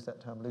 to use that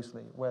term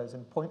loosely. Whereas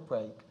in Point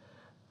Break,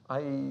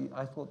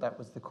 I thought that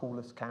was the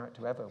coolest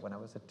character ever when I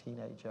was a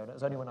teenager, and it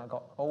was only when I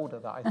got older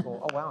that I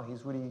thought, oh wow,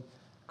 he's really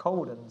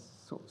cold and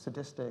sort of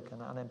sadistic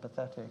and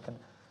unempathetic. And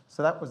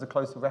so that was a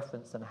closer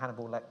reference than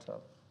Hannibal Lecter.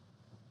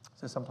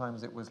 So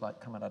sometimes it was like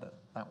coming at it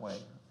that way.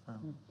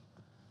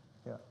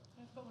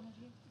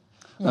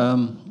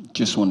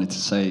 Just wanted to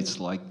say it's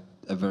like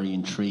a very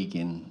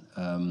intriguing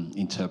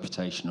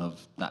interpretation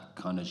of that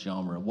kind of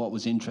genre. What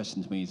was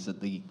interesting to me is that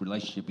the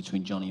relationship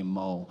between Johnny and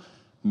Mole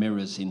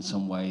mirrors in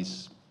some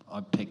ways.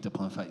 I picked up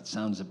on the fact it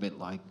sounds a bit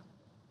like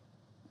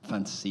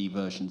fantasy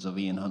versions of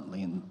Ian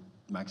Huntley and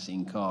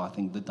Maxine Carr. I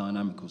think the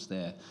dynamic was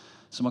there.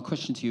 So my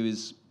question to you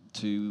is,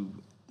 to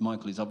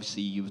Michael, is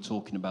obviously you were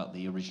talking about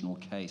the original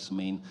case. I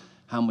mean,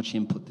 how much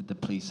input did the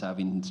police have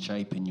in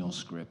shaping your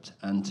script?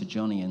 And to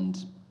Johnny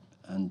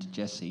and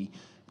Jesse,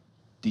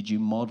 did you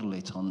model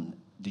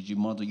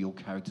your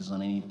characters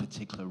on any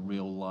particular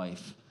real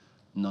life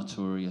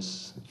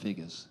notorious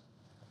figures?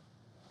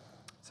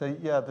 So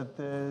yeah,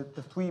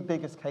 the three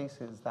biggest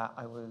cases that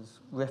I was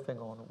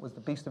riffing on was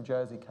the Beast of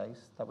Jersey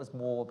case. That was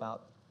more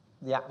about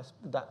the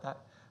atmosphere,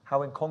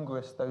 how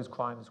incongruous those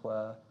crimes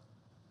were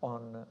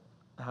on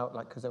how,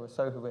 like, because they were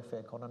so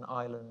horrific on an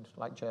island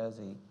like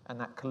Jersey, and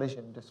that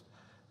collision just,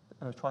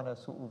 I was trying to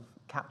sort of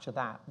capture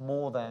that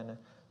more than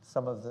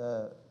some of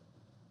the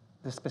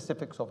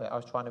specifics of it. I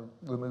was trying to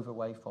remove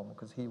away from,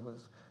 because he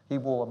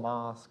wore a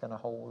mask and a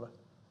whole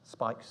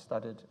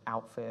spike-studded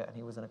outfit, and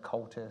he was an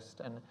occultist,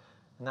 and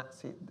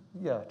that's it.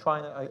 Yeah,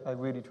 I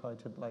really tried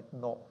to like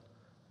not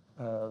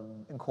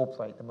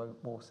incorporate the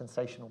more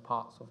sensational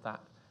parts of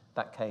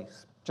that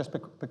case, just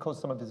because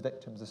some of his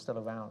victims are still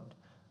around.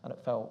 and it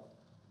felt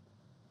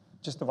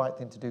just the right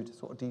thing to do to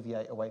sort of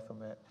deviate away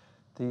from it.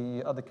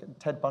 The other,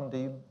 Ted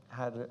Bundy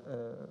had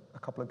a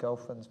couple of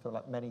girlfriends for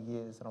like many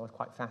years, and I was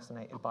quite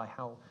fascinated by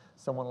how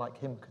someone like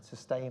him could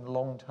sustain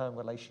long-term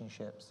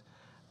relationships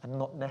and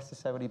not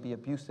necessarily be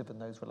abusive in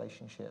those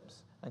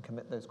relationships and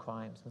commit those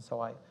crimes. And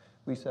so I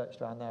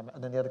researched around them.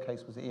 And then the other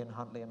case was Ian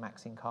Huntley and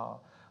Maxine Carr.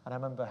 And I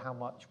remember how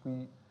much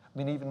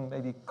even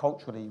maybe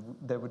culturally,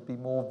 there would be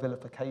more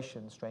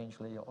vilification,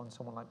 strangely, on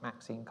someone like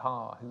Maxine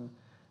Carr, who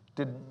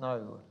didn't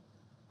know,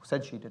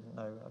 said she didn't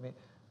know,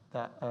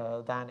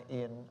 than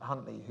Ian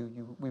Huntley, who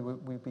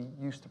we'd be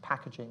used to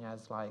packaging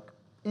as like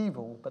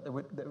evil. But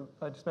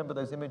I just remember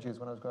those images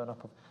when I was growing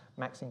up of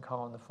Maxine Carr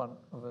on the front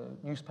of a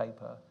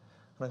newspaper.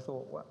 And I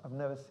thought, well, I've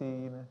never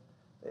seen,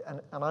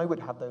 and I would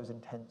have those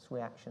intense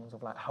reactions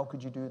of like, how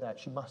could you do that?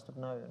 She must have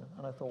known.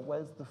 And I thought,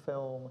 where's the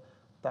film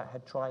that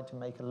had tried to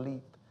make a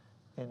leap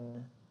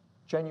in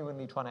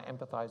genuinely trying to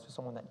empathize with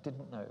someone that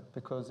didn't know?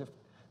 Because if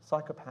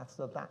psychopaths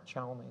are that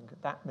charming,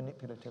 that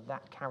manipulative,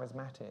 that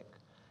charismatic,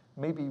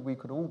 maybe we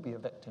could all be a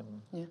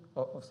victim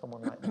of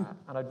someone like that.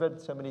 And I'd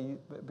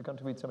begun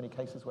to read so many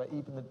cases where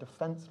even the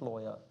defense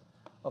lawyer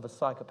of a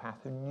psychopath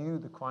who knew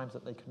the crimes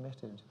that they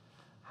committed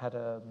had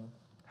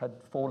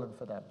fallen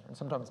for them and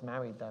sometimes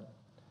married them.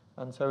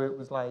 And so it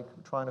was like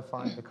trying to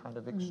find a kind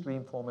of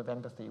extreme form of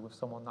empathy with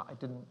someone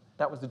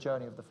that was the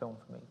journey of the film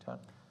for me.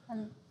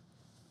 And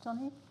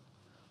Johnny?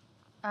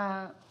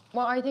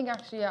 Well, I think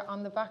actually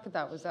on the back of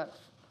that was that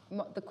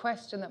the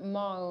question that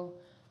Moll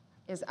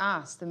is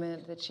asked the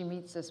minute that she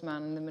meets this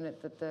man and the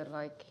minute that the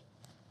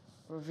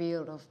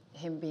reveal of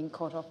him being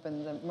caught up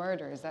in the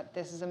murder is that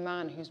this is a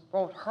man who's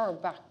brought her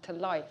back to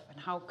life, and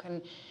how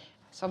can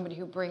somebody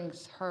who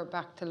brings her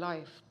back to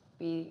life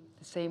be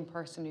the same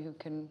person who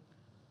can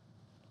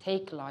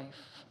take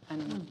life?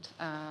 And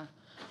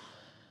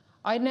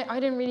I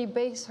didn't really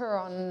base her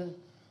on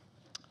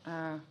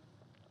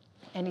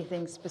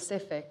anything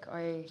specific.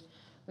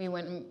 We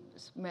went and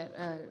met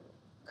a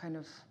kind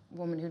of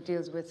woman who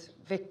deals with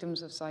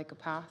victims of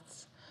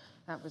psychopaths.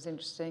 That was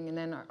interesting. And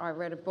then I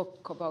read a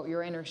book about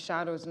your inner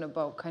shadows and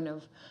about kind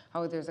of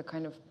how there's a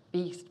kind of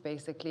beast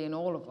basically in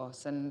all of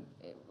us, and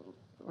it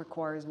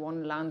requires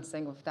one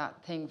lancing of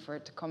that thing for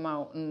it to come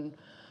out, and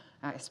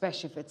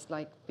especially if it's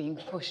like being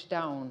pushed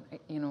down,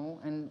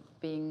 and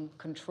being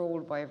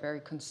controlled by a very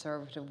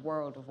conservative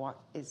world of what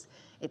it's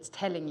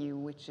telling you,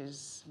 which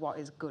is what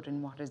is good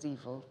and what is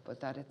evil, but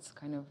that it's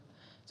kind of,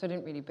 so I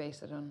didn't really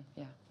base it on,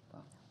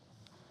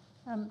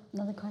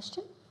 Another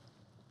question?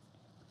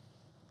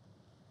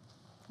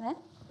 There?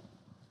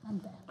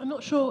 And there. I'm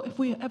not sure if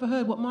we ever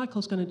heard what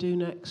Michael's going to do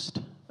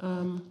next.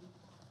 And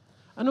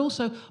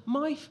also,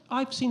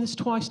 I've seen this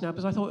twice now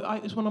because I thought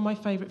it was one of my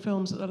favourite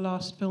films at the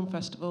last film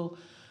festival.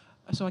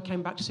 So I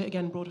came back to see it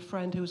again, brought a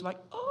friend who was like,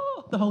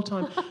 oh, the whole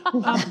time.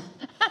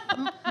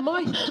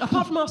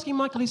 Apart from asking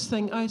Michael his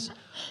thing,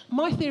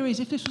 my theory is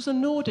if this was a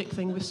Nordic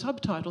thing with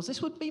subtitles,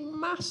 this would be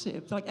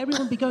massive. Like,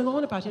 everyone would be going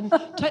on about it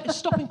and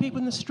stopping people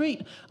in the street.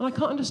 And I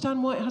can't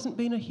understand why it hasn't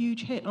been a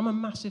huge hit. I'm a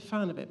massive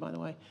fan of it, by the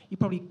way. You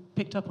probably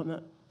picked up on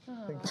that.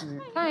 Thank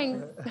you.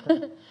 Thanks.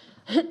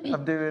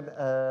 I'm doing,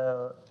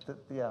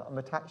 I'm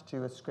attached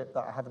to a script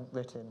that I haven't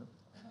written.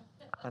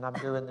 And I'm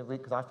doing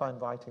because I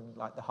find writing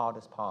like the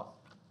hardest part.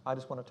 I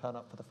just want to turn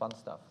up for the fun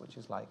stuff, which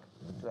is like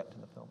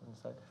directing the film. And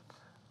so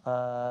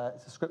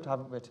it's a script I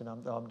haven't written.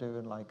 I'm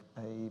doing like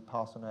a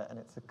pass on it, and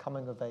it's a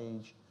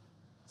coming-of-age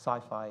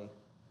sci-fi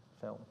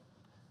film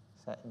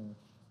set in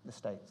the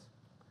States.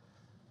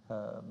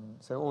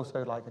 So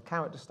also like a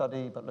character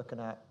study, but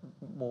looking at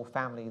more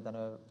family than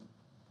a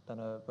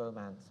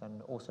romance,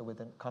 and also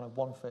with kind of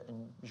one foot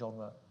in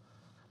genre.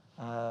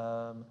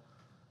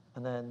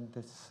 And then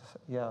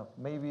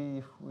maybe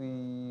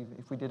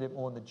if we did it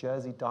more in the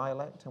Jersey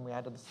dialect and we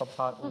added the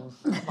subtitles,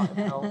 it might have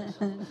helped.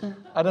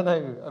 I don't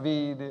know. I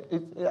mean,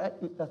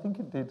 I think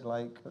it did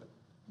like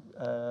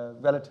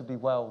relatively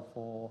well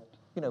for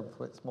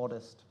its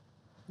modest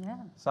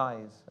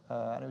size,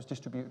 and it was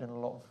distributed in a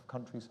lot of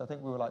countries. So I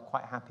think we were like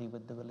quite happy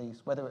with the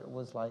release. Whether it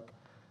was like,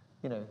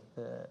 an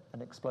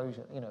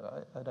explosion,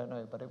 I don't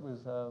know, but it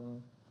was,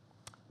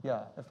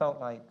 it felt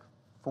like,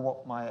 for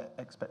what my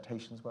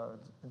expectations were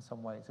in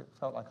some ways, it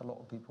felt like a lot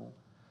of people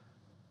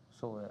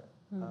saw it.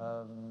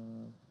 I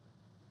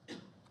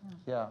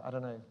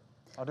don't know.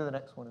 I'll do the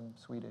next one in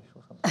Swedish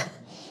or something.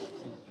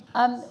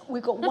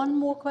 We've got one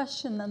more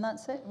question, and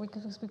that's it,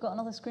 because we've got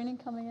another screening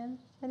coming in.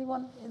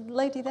 Anyone?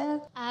 Lady there?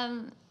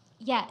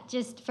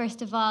 Just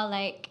first of all,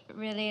 I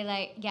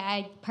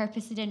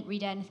purposely didn't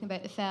read anything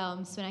about the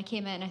film. So when I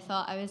came in, I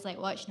thought I was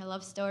watching a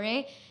love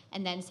story,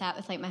 and then sat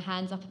with my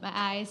hands up at my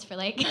eyes for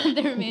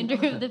the remainder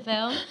of the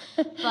film.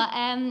 But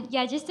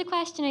just a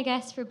question, I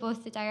guess, for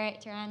both the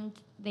director and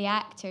the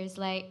actors,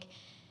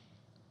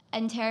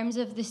 in terms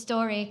of the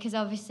story, because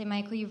obviously,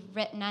 Michael, you've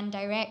written and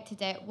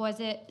directed it. Was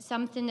it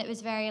something that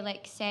was very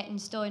set in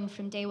stone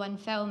from day one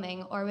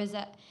filming, or was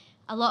it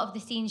a lot of the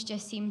scenes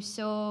just seem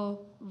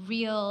so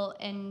real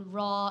and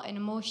raw and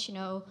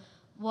emotional?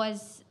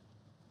 Was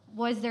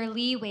there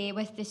leeway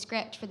with the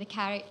script for the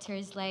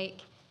characters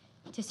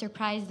to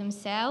surprise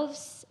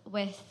themselves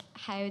with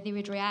how they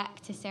would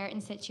react to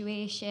certain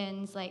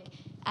situations, like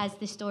as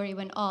the story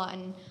went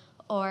on,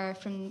 or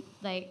from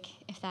like,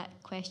 if that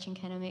question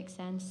kind of makes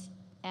sense.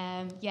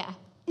 Yeah.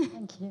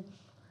 Thank you.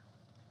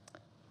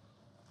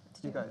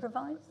 Did you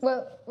improvise?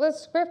 Well, the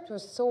script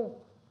was so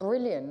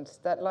brilliant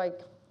that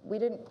like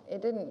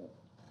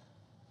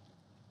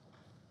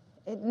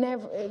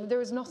there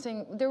was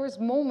nothing, there was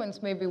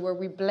moments maybe where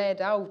we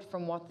bled out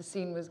from what the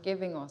scene was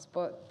giving us,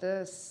 but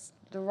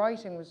the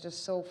writing was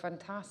just so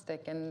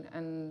fantastic,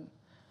 and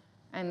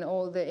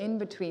all the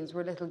in-betweens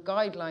were little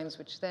guidelines,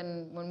 which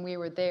then when we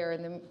were there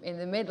in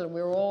the middle,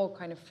 we were all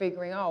kind of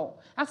figuring out.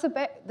 That's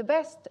the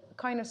best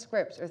kind of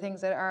scripts are things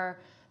that are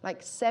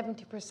like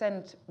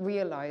 70%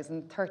 realized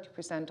and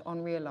 30%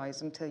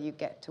 unrealized until you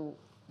get to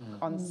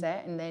on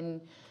set, and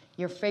then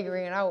you're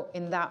figuring it out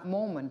in that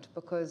moment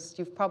because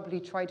you've probably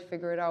tried to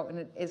figure it out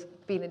and it's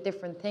been a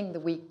different thing the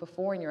week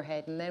before in your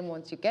head, and then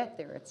once you get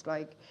there, it's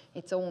like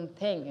its own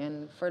thing,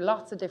 and for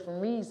lots of different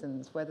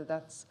reasons, whether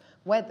that's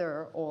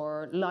weather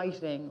or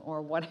lighting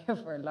or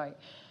whatever, like.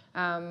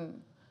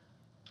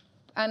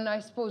 And I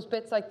suppose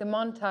bits like the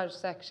montage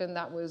section,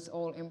 that was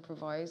all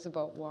improvised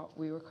about what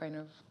we were kind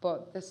of,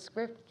 but the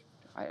script,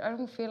 I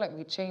don't feel like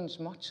we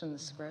changed much in the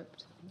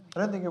script. I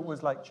don't think it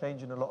was like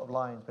changing a lot of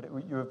lines, but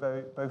you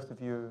were both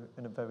of you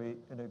in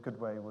a good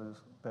way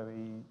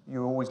you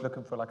were always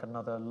looking for like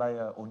another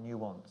layer or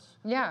nuance.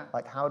 Yeah.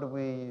 Like how do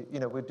we,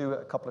 we'd do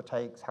a couple of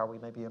takes, how we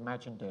maybe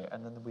imagined it,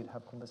 and then we'd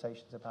have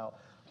conversations about,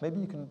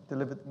 maybe you can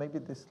deliver, maybe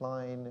this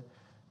line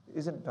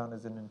isn't done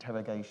as an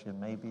interrogation,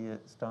 maybe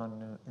it's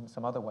done in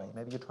some other way.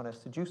 Maybe you're trying to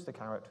seduce the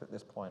character at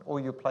this point, or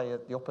you play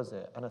it the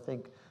opposite. And I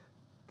think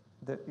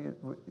that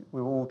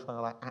we're all trying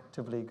to like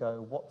actively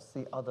go, what's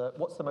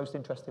the most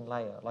interesting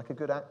layer? Like a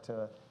good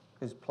actor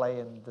is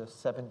playing the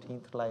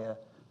 17th layer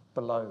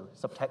below,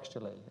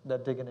 subtextually. They're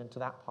digging into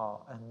that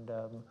part. And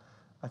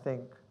I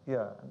think,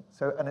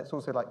 and it's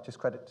also like just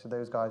credit to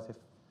those guys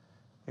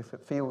if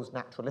it feels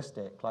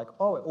naturalistic, like,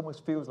 oh, it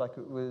almost feels like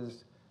it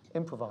was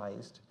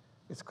improvised.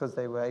 It's because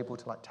they were able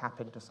to like tap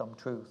into some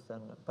truth.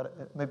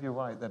 But maybe you're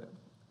right that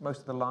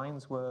most of the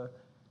lines were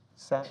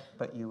set,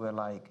 but you were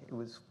like, it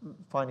was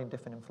finding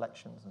different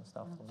inflections and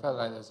stuff. I felt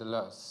like there's a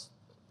lot of,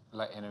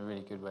 like in a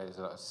really good way, there's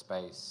a lot of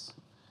space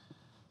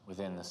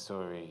within the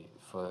story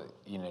for,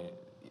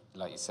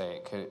 like you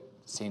say,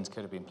 scenes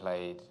could have been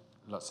played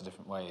lots of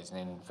different ways,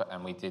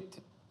 and we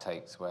did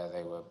takes where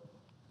they were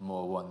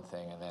more one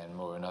thing and then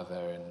more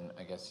another, and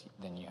I guess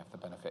then you have the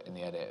benefit in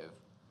the edit of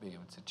being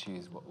able to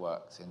choose what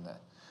works in the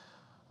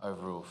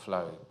overall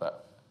flow.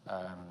 But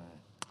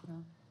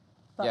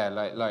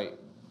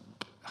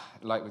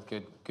like with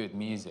good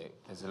music,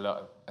 there's a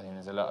lot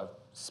of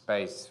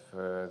space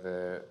for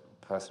the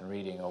person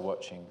reading or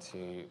watching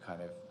to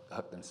kind of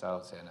hook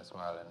themselves in as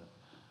well and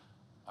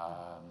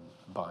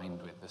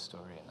bind with the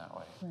story in that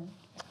way. Right.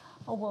 Yeah.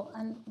 Oh, well,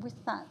 and with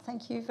that,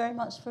 thank you very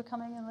much for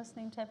coming and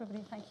listening to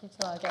everybody. Thank you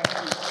to our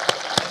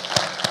guests.